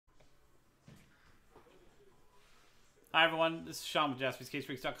Hi everyone, this is Sean with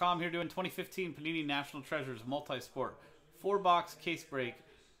JaspysCaseBreaks.com here doing 2015 Panini National Treasures Multi-Sport 4-box case break,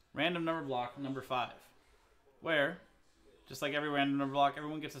 random number block number 5. Where, just like every random number block,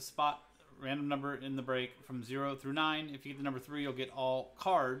 everyone gets a spot random number in the break from 0 through 9. If you get the number 3, you'll get all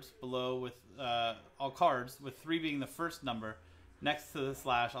cards below with all cards, with 3 being the first number next to the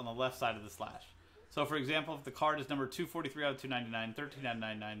slash on the left side of the slash. So for example, if the card is number 243 out of 299, 13 out of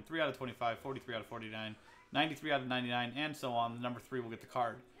 99, 3 out of 25, 43 out of 49, 93 out of 99, and so on, the number 3 will get the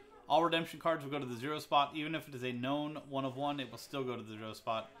card. All redemption cards will go to the 0 spot. Even if it is a known 1 of 1, it will still go to the 0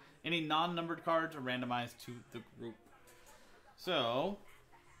 spot. Any non-numbered cards are randomized to the group. So,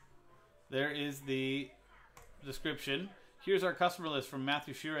 there is the description. Here's our customer list from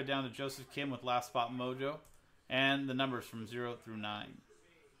Matthew Shearer down to Joseph Kim with Last Spot Mojo, and the numbers from 0 through 9.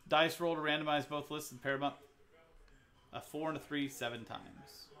 Dice roll to randomize both lists and pair them up. A 4 and a 3, 7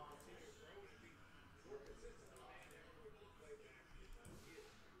 times.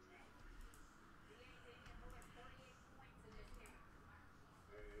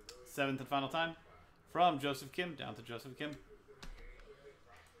 Seventh and final time. From Joseph Kim down to Joseph Kim.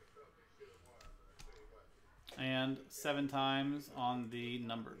 And 7 times on the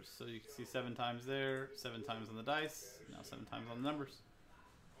numbers. So you can see 7 times there, 7 times on the dice, now 7 times on the numbers.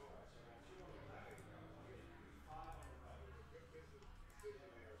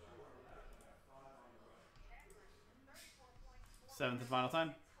 Seventh and final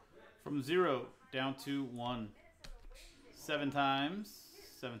time. From 0 down to 1. 7 times.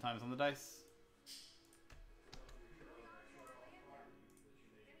 7 times on the dice.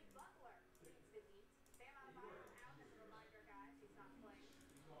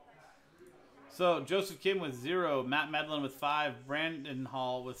 So Joseph Kim with 0, Matt Medlin with 5, Brandon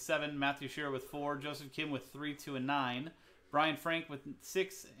Hall with 7, Matthew Shearer with 4, Joseph Kim with 3, 2, and 9, Brian Frank with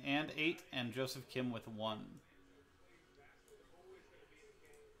 6 and 8, and Joseph Kim with 1.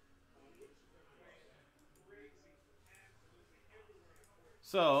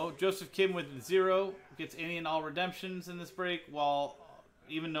 So, Joseph Kim with 0 gets any and all redemptions in this break, while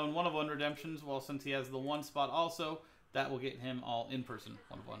even known 1 of 1 redemptions, while since he has the 1 spot also, that will get him all in-person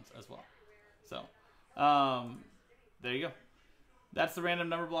 1 of 1s as well. So, there you go. That's the random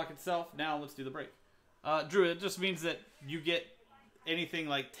number block itself. Now, let's do the break. Drew, it just means that you get anything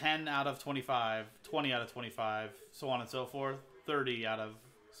like 10 out of 25, 20 out of 25, so on and so forth, 30 out of,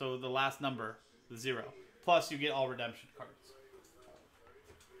 so the last number, the 0. Plus, you get all redemption cards.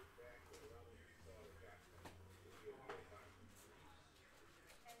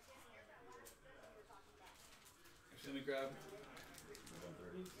 Let me grab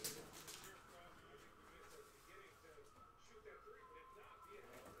 130.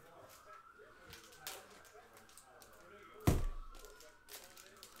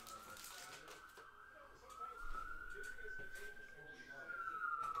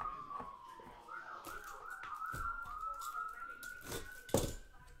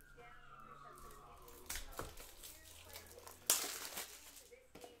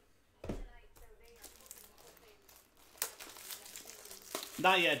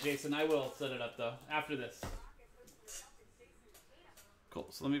 Not yet, Jason. I will set it up, though, after this. Cool.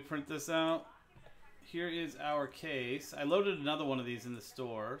 So let me print this out. Here is our case. I loaded another one of these in the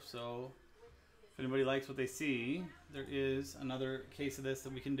store, so if anybody likes what they see, there is another case of this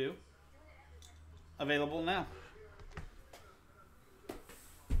that we can do. Available now.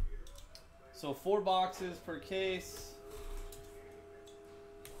 So 4 boxes per case.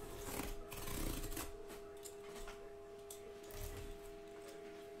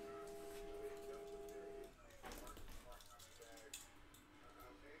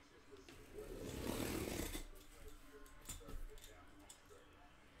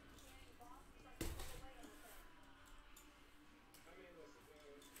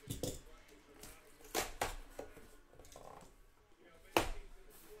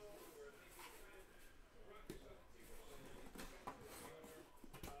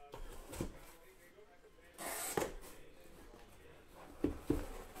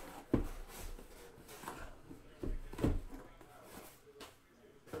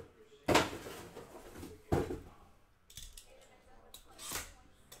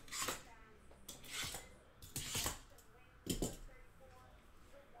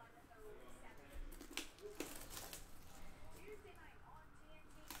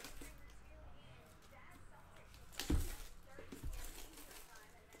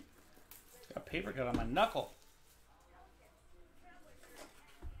 Paper cut on my knuckle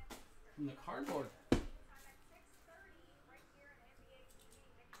from the cardboard.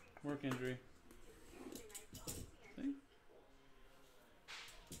 Work injury. See?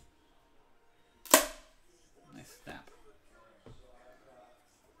 Nice snap.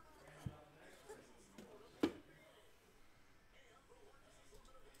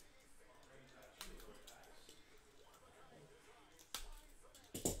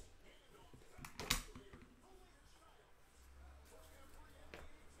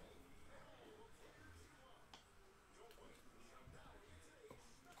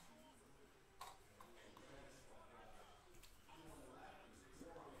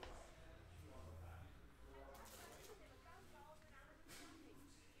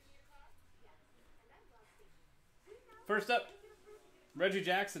 First up, Reggie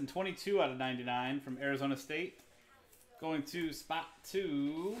Jackson, 22 out of 99 from Arizona State. Going to spot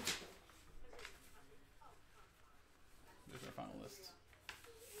 2. There's our final list.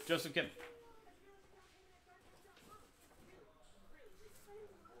 Joseph Kim.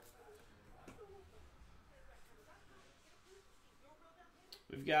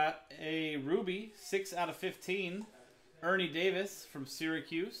 We've got a Ruby, 6 out of 15. Ernie Davis from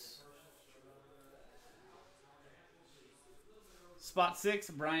Syracuse. Spot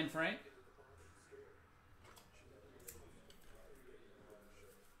 6, Brian Frank.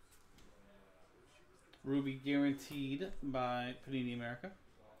 Ruby guaranteed by Panini America.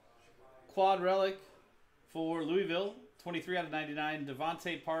 Quad Relic for Louisville, 23 out of 99.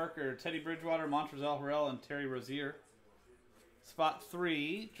 Devontae Parker, Teddy Bridgewater, Montrezl Harrell, and Terry Rozier. Spot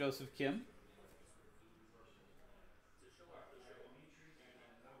 3, Joseph Kim.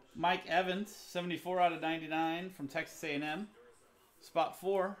 Mike Evans, 74 out of 99 from Texas A&M. Spot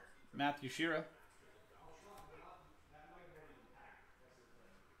 4, Matthew Shearer.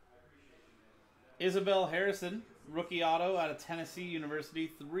 Isabel Harrison, rookie auto out of Tennessee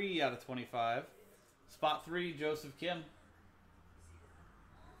University, 3 out of 25. Spot 3, Joseph Kim.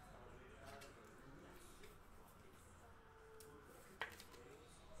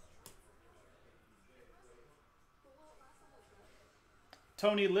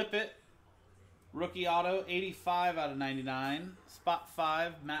 Tony Lippett, rookie auto, 85 out of 99. Spot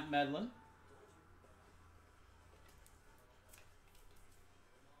 5, Matt Medlin.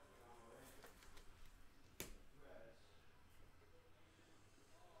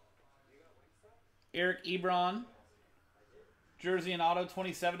 Eric Ebron, jersey and auto,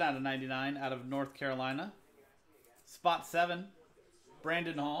 27 out of 99 out of North Carolina. Spot 7,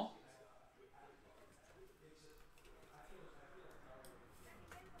 Brandon Hall.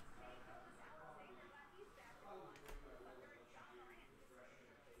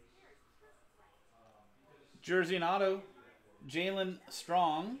 Jersey and auto, Jalen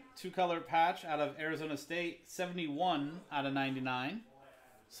Strong, 2-color patch out of Arizona State, 71 out of 99.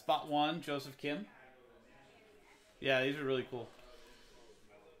 Spot 1, Joseph Kim. Yeah, these are really cool.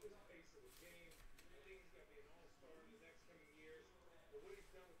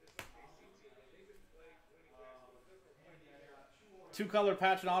 Two-color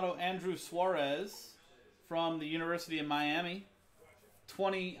patch and auto, Andrew Suarez from the University of Miami.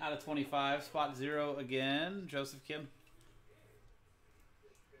 20 out of 25. Spot 0 again, Joseph Kim.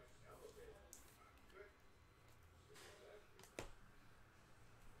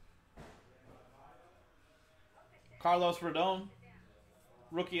 Carlos Rodon,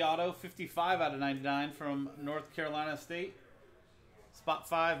 rookie auto, 55 out of 99 from North Carolina State. Spot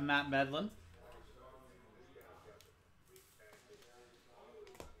 5, Matt Medlin.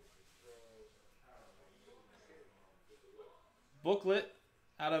 Booklet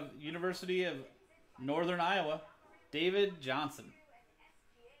out of University of Northern Iowa, David Johnson.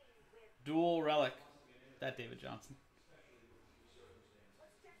 Dual relic, that David Johnson.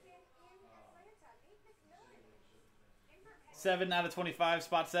 Seven out of 25,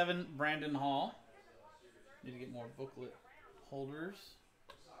 spot 7, Brandon Hall. Need to get more booklet holders.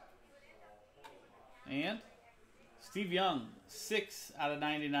 And Steve Young, 6 out of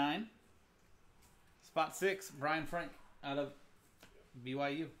 99. Spot 6, Brian Frank out of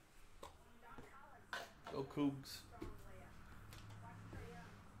BYU. Go Cougs.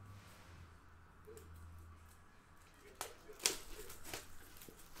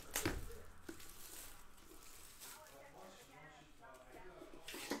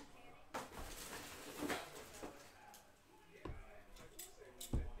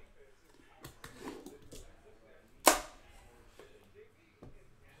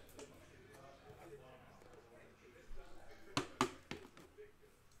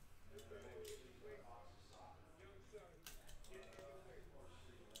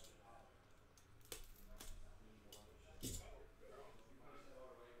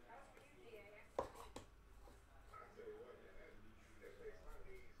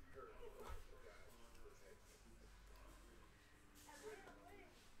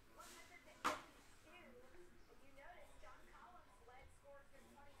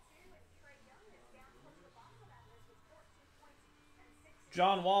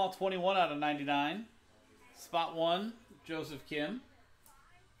 John Wall, 21 out of 99. Spot 1, Joseph Kim.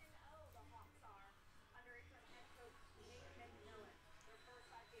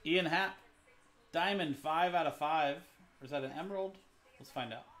 Ian Happ, Diamond, 5 out of 5. Or is that an emerald? Let's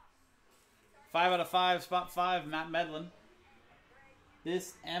find out. 5 out of 5, spot 5, Matt Medlin.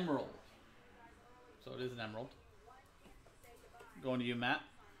 This emerald. So it is an emerald. Going to you, Matt.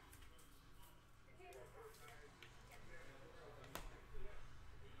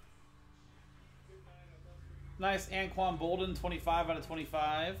 Nice Anquan Bolden, 25 out of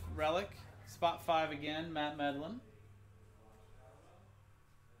 25. Relic. Spot 5 again, Matt Medlin.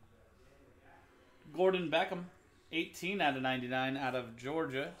 Gordon Beckham, 18 out of 99 out of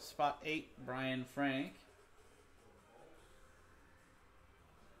Georgia. Spot 8, Brian Frank.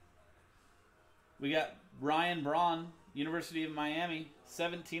 We got Ryan Braun, University of Miami,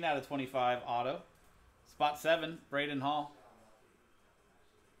 17 out of 25 auto. Spot 7, Braden Hall.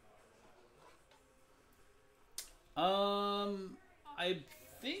 I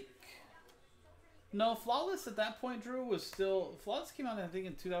think... No, Flawless at that point, Drew, was still... Flawless came out, I think,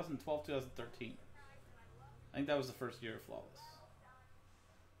 in 2012, 2013. I think that was the first year of Flawless.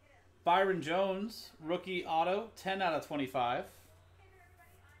 Byron Jones, rookie auto, 10 out of 25.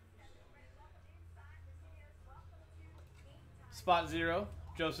 Spot 0,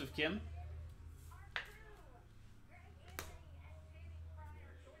 Joseph Kim.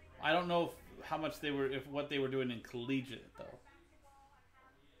 I don't know how much they were, what they were doing in collegiate though.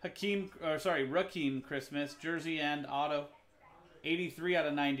 Rakeem Christmas, jersey and auto, 83 out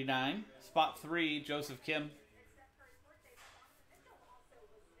of 99. Spot 3, Joseph Kim.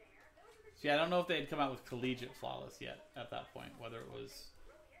 See, I don't know if they had come out with collegiate Flawless yet at that point, whether it was,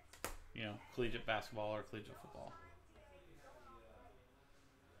 you know, collegiate basketball or collegiate football.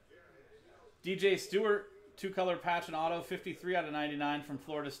 DJ Stewart, 2-color patch and auto, 53 out of 99 from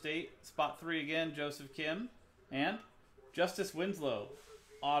Florida State. Spot 3 again, Joseph Kim. And Justice Winslow,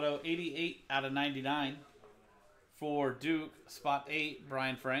 auto, 88 out of 99 for Duke. Spot 8,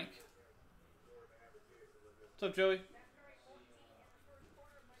 Brian Frank. What's up, Joey?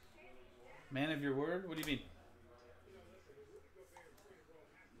 Man of your word? What do you mean?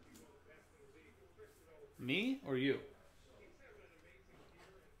 Me or you?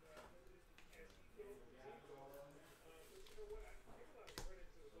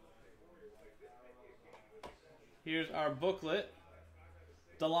 Here's our booklet.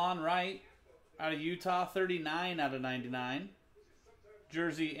 DeLon Wright out of Utah, 39 out of 99.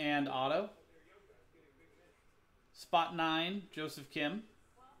 Jersey and auto. Spot 9, Joseph Kim.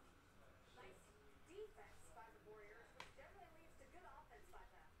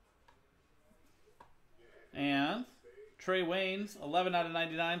 And Trey Waynes, 11 out of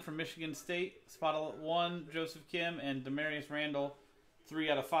 99 from Michigan State. Spot 1, Joseph Kim. And Demarius Randall,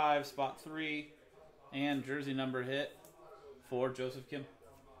 3 out of 5, spot 3. And jersey number hit for Joseph Kim.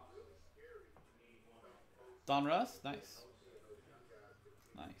 Don Russ, nice.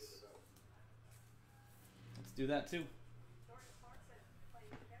 Nice. Let's do that too.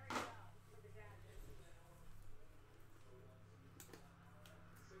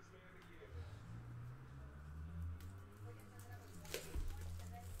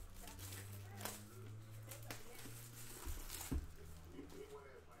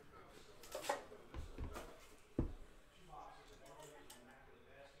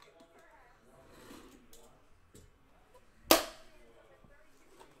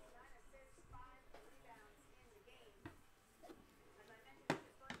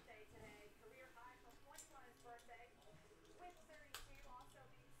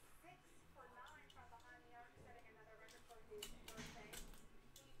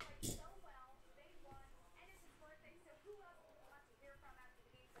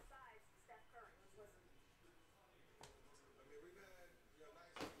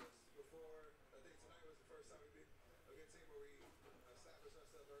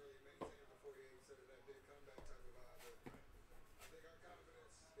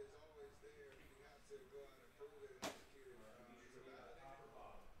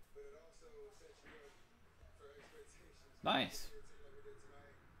 Nice.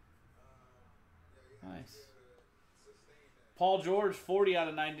 Nice. Paul George, 40 out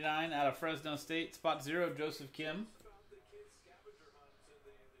of 99 out of Fresno State. Spot 0, Joseph Kim.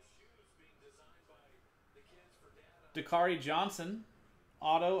 Dakari Johnson,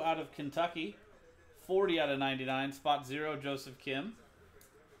 auto out of Kentucky. 40 out of 99. Spot 0, Joseph Kim.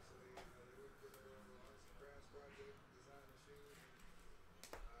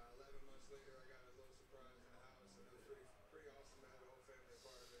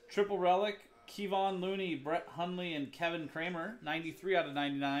 Triple Relic, Kevon Looney, Brett Hundley, and Kevin Kramer. 93 out of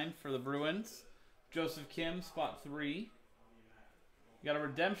 99 for the Bruins. Joseph Kim, spot 3. You got a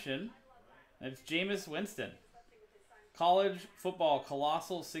redemption. It's Jameis Winston. College football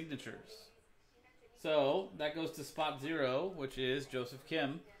colossal signatures. So that goes to spot 0, which is Joseph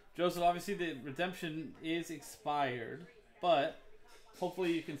Kim. Joseph, obviously the redemption is expired, but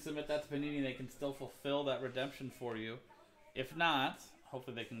hopefully you can submit that to Panini. They can still fulfill that redemption for you. If not,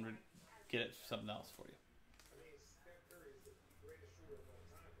 hopefully they can get it something else for you.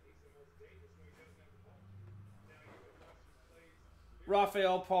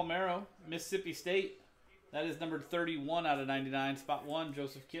 Rafael Palmeiro, Mississippi State. That is numbered 31 out of 99. Spot 1,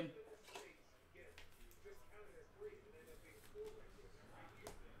 Joseph Kim.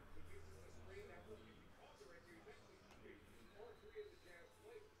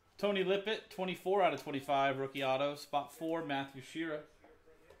 Tony Lippett, 24 out of 25, rookie auto. Spot 4, Matthew Shearer.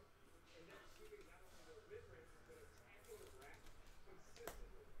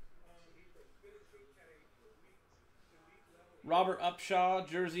 Robert Upshaw,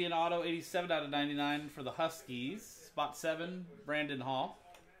 jersey and auto, 87 out of 99 for the Huskies. Spot 7, Brandon Hall.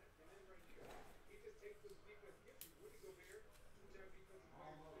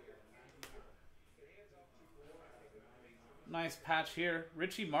 Nice patch here.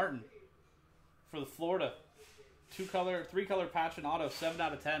 Richie Martin for the Florida. 3-color patch and auto, 7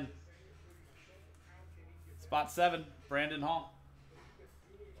 out of 10. Spot 7, Brandon Hall.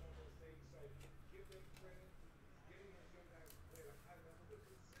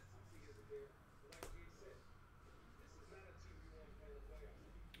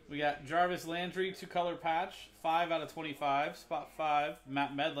 We got Jarvis Landry, 2-color patch, 5 out of 25. Spot 5,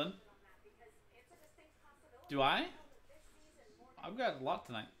 Matt Medlin. Do I? I've got a lot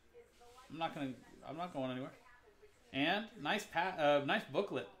tonight. I'm not going anywhere. And nice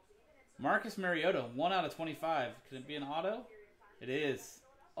booklet. Marcus Mariota, 1 out of 25. Can it be an auto? It is.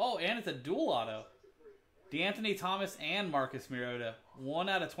 Oh, and it's a dual auto. DeAnthony Thomas and Marcus Mariota, 1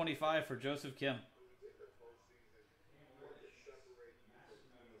 out of 25 for Joseph Kim.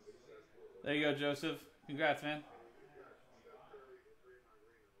 There you go, Joseph. Congrats, man.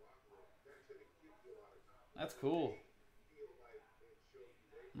 That's cool.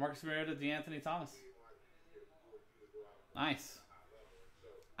 Marcus Mariota, DeAnthony Thomas. Nice.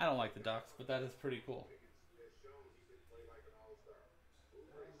 I don't like the Ducks, but that is pretty cool.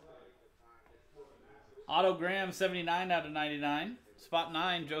 Otto Graham, 79 out of 99. Spot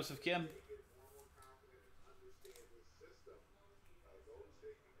 9, Joseph Kim.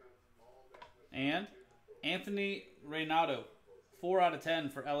 And Anthony Reynaldo, 4 out of 10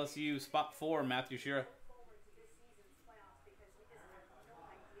 for LSU. Spot 4, Matthew Shearer.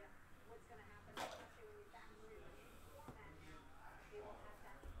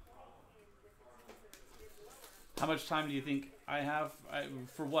 How much time do you think I have?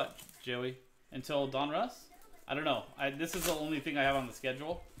 For what, Joey? Until Donruss? I don't know. This is the only thing I have on the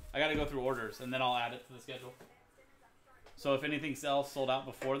schedule. I got to go through orders, and then I'll add it to the schedule. So if anything else sold out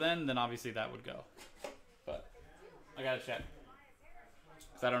before then obviously that would go. But I got to check.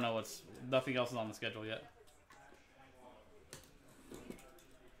 Because I don't know nothing else is on the schedule yet.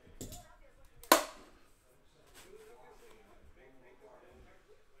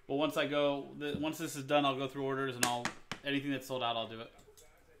 But once this is done, I'll go through orders and anything that's sold out, I'll do it.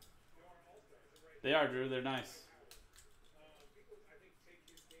 They are, Drew. They're nice.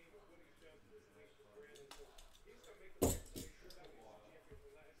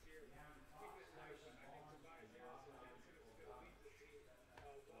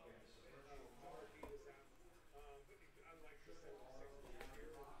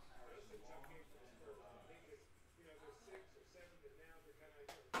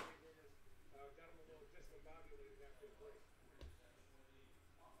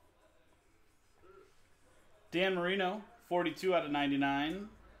 Dan Marino, 42 out of 99.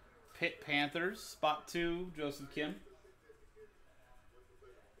 Pitt Panthers, spot 2, Joseph Kim.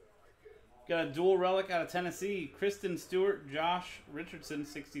 Got a dual relic out of Tennessee. Kristen Stewart, Josh Richardson,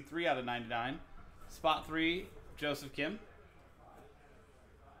 63 out of 99. Spot 3, Joseph Kim.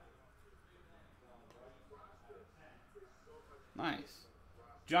 Nice.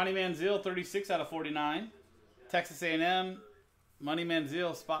 Johnny Manziel, 36 out of 49. Texas A&M, Money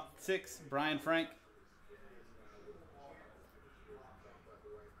Manziel, spot 6, Brian Frank.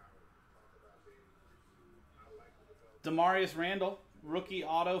 Demarius Randall, rookie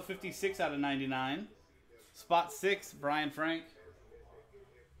auto, 56 out of 99. Spot 6, Brian Frank.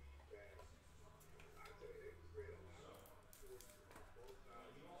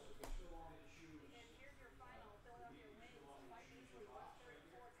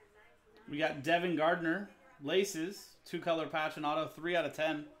 We got Devin Gardner, laces, 2-color patch and auto, 3 out of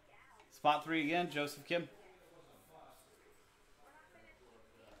 10. Spot 3 again, Joseph Kim.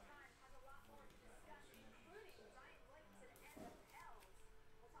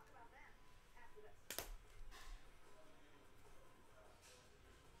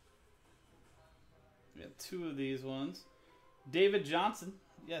 We got 2 of these ones. David Johnson,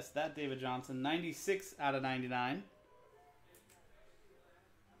 yes, that David Johnson, 96 out of 99.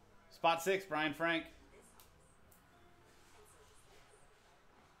 Spot 6, Brian Frank.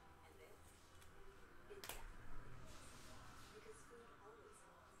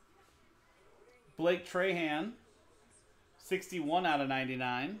 Blake Trahan, 61 out of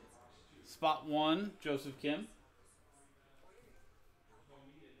 99. Spot 1, Joseph Kim.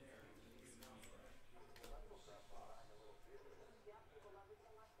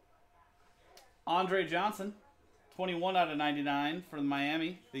 Andre Johnson, 21 out of 99 for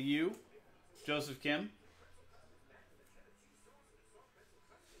Miami, the U, Joseph Kim.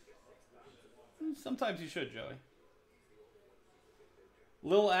 Sometimes you should, Joey.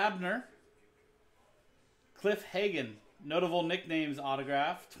 Lil Abner, Cliff Hagan, notable nicknames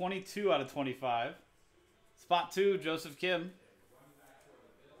autograph, 22 out of 25. Spot 2, Joseph Kim.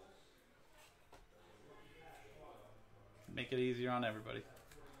 Make it easier on everybody.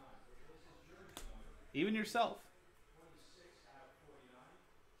 Even yourself.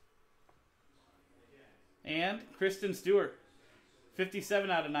 And Kristen Stewart, 57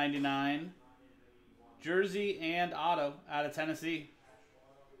 out of 99. Jersey and auto out of Tennessee.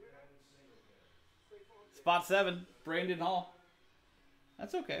 Spot 7, Brandon Hall.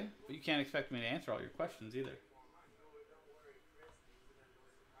 That's okay, but you can't expect me to answer all your questions either.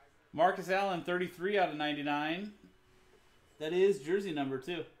 Marcus Allen, 33 out of 99. That is jersey number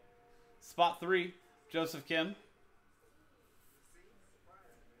 2. Spot 3, Joseph Kim.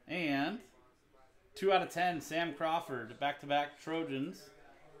 And 2 out of 10, Sam Crawford, back-to-back Trojans.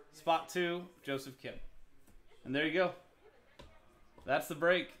 Spot 2, Joseph Kim. And there you go. That's the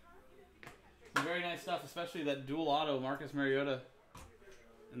break. Some very nice stuff, especially that dual auto Marcus Mariota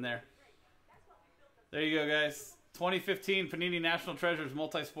in there. There you go, guys. 2015 Panini National Treasures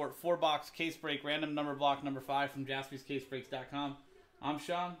Multi-Sport 4-box case break, random number block number 5 from JaspysCaseBreaks.com. I'm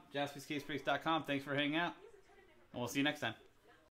Sean, JaspysCaseBreaks.com. Thanks for hanging out, and we'll see you next time.